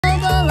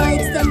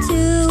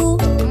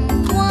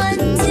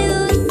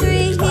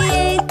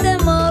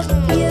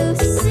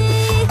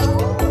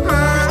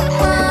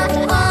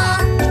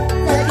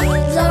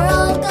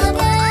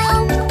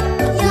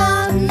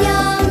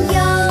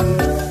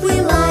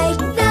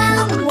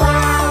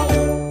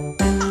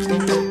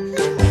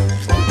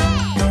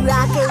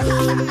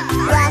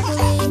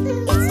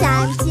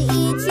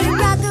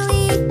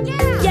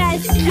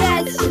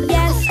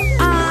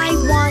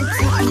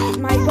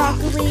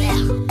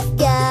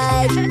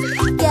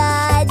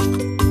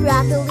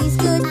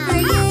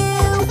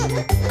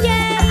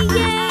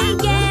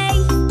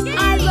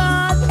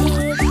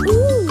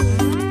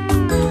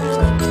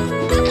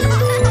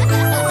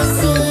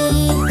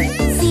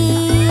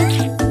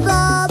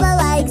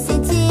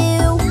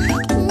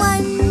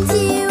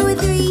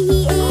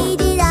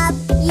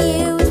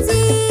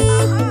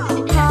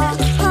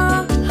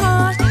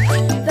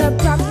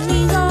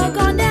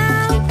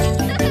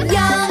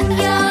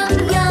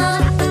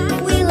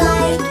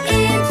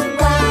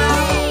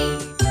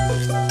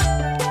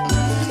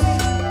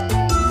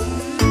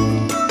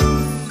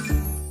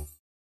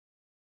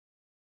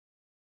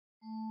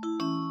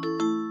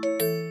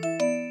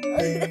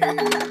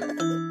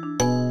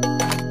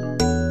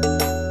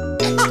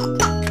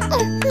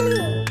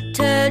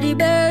teddy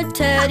bear,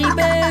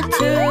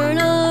 turn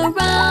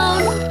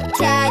around.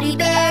 Teddy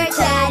bear,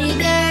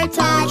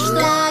 touch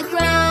the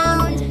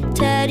ground.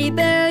 Teddy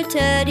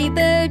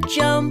bear,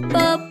 jump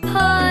up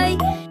high.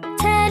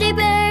 Teddy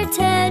bear,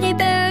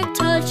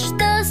 touch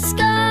the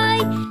sky.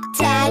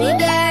 Teddy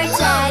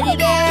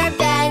bear,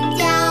 bend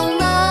down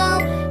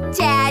low.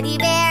 Teddy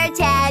bear,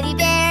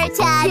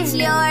 touch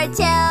your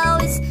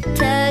toes.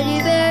 Teddy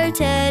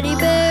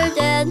bear,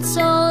 dance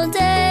all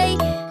day.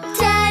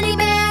 Teddy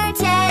bear,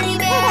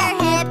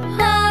 hip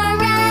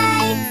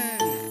hooray.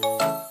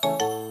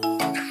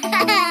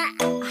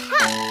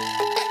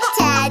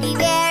 Teddy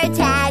bear,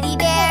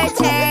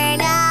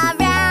 turn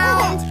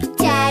around.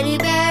 Teddy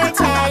bear,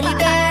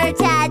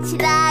 touch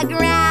the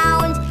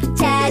ground.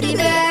 Teddy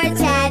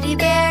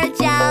bear,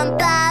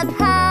 jump up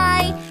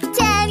high.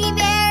 Teddy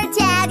bear,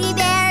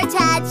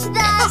 touch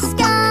the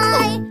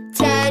sky.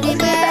 Teddy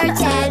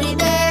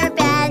bear,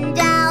 bend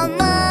down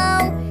low.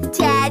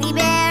 Teddy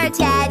bear,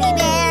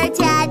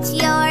 touch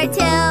your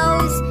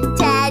toes.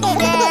 Teddy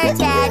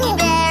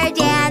bear,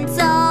 dance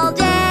all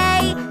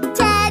day.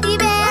 Teddy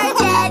bear,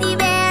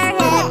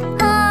 hip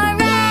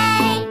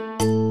hooray.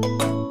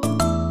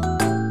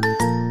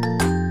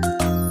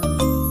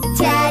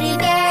 Teddy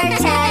bear,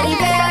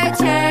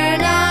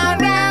 turn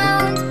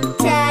around.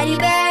 Teddy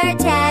bear,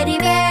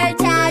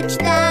 touch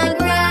the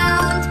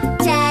ground.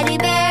 Teddy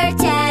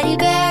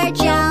bear,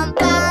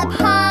 jump up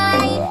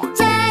high.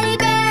 Teddy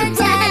bear,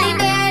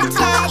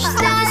 touch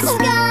the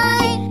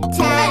sky.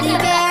 Teddy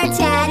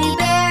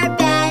bear,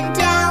 bend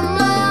down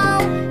low.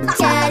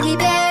 Teddy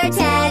bear,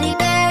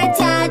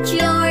 touch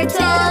your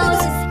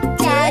toes.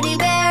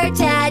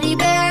 Teddy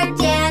bear,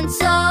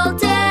 dance all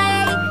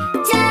day.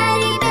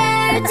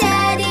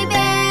 Teddy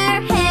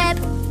bear, hip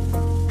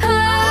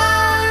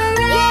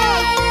hooray.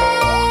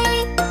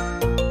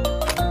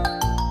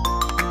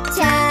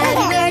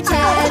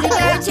 Teddy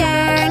bear,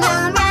 turn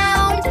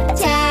around.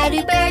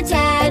 Teddy bear,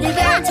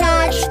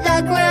 touch the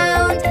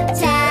ground.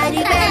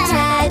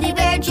 Teddy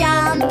bear,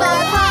 jump up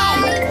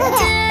high.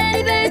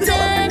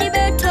 Teddy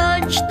bear,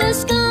 touch the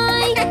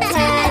sky.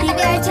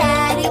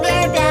 Teddy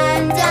bear,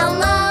 bend down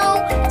low.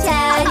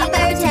 Teddy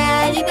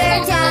bear,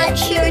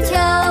 touch your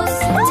toes.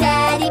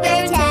 Teddy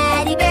bear,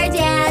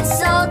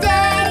 dance all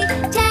day.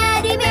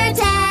 Teddy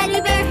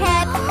bear,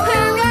 hip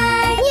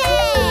hooray.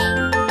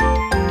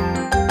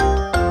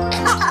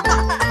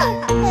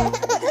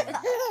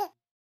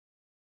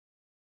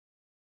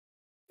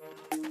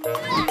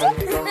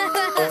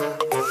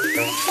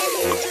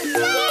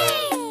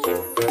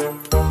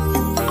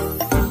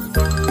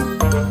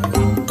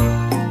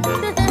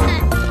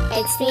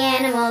 It's the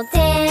animal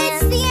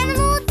dance.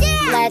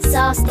 Let's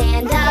all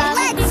stand up.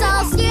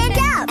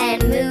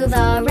 And move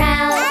around.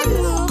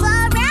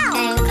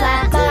 And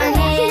clap our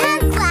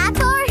hands.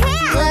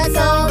 Look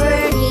over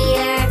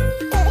here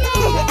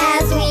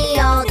as we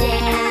all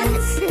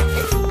dance.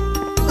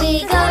 We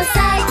go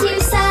side to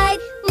side,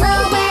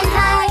 low and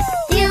high,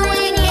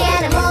 doing the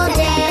animal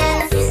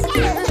dance.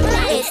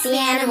 It's the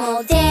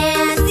animal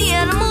dance.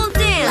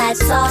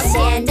 Let's all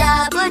stand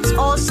up.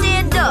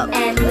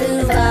 And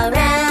move around.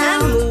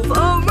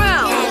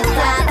 And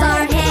clap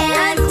our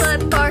hands.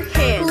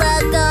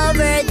 Look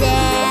over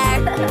there.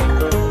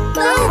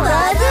 Bubba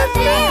the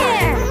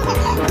bear.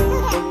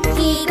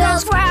 He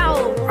goes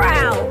growl,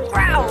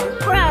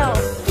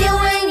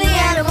 doing the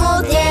animal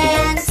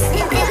dance.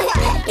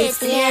 It's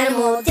the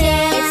animal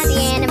dance.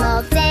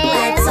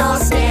 Let's all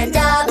stand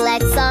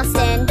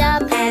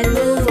up. And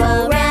move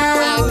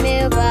around.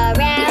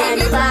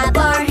 And clap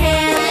our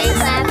hands.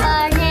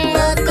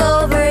 Look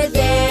over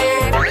there.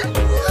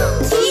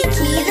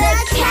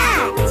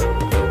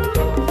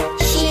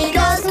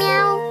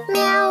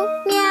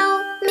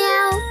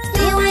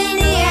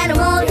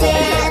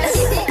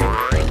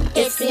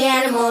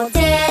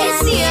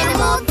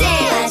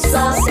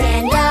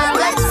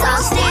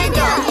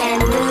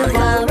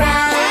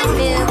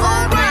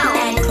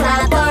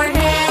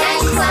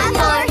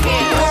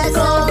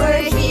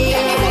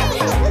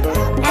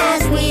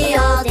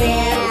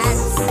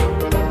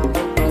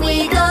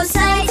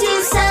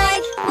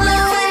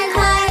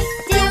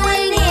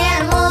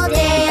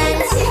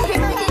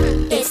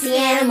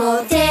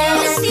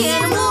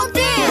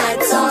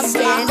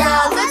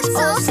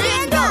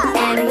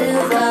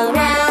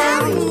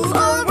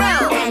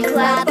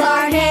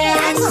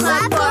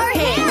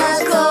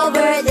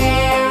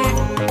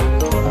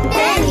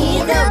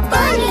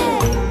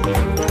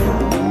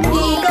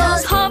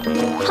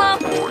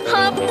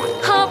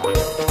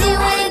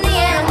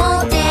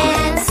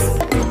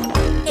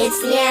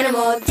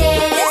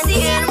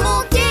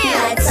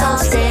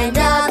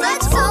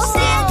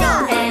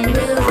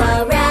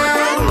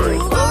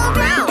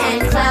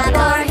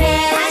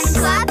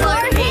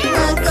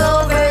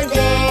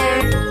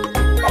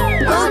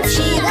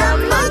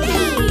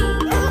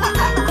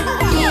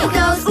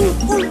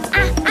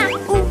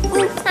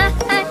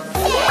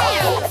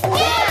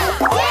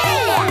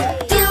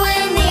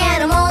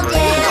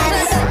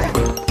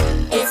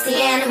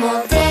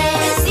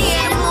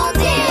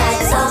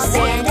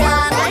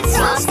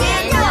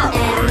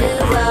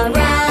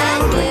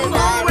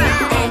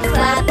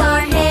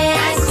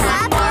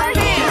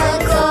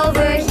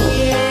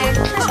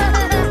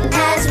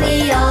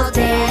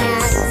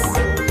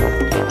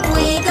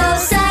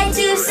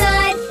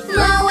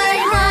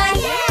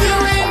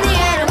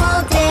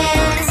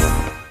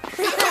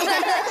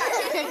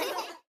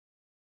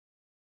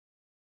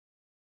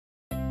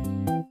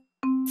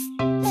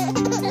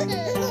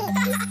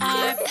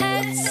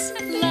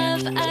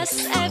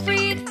 us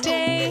every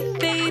day.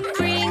 They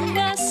bring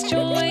us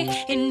joy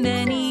in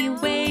many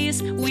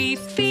ways. We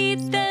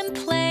feed them,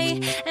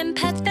 play, and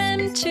pet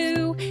them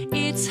too.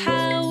 It's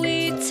how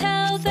we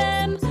tell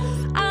them,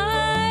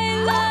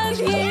 I love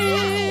you.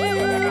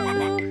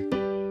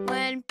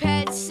 When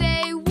pets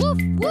say woof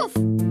woof,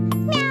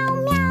 meow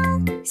meow,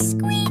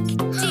 squeak,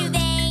 do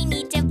they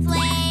need to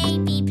play,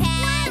 be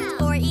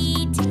pet, or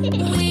eat?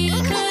 We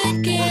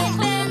could give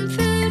them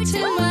food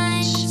to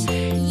munch.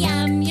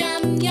 Yum,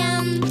 yum,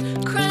 yum.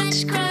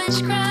 Crunch,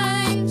 crunch,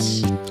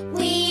 crunch.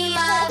 We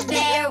love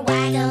their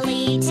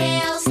waggly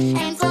tails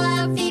and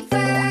fluffy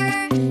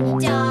fur,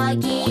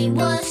 doggy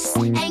woofs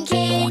and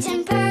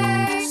kitten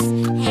purrs,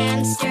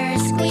 hamster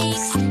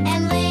squeaks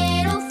and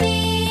little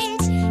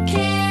feet.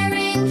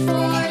 Caring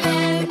for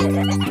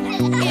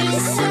them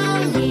is so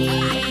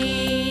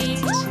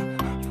neat.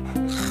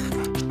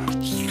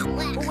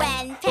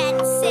 When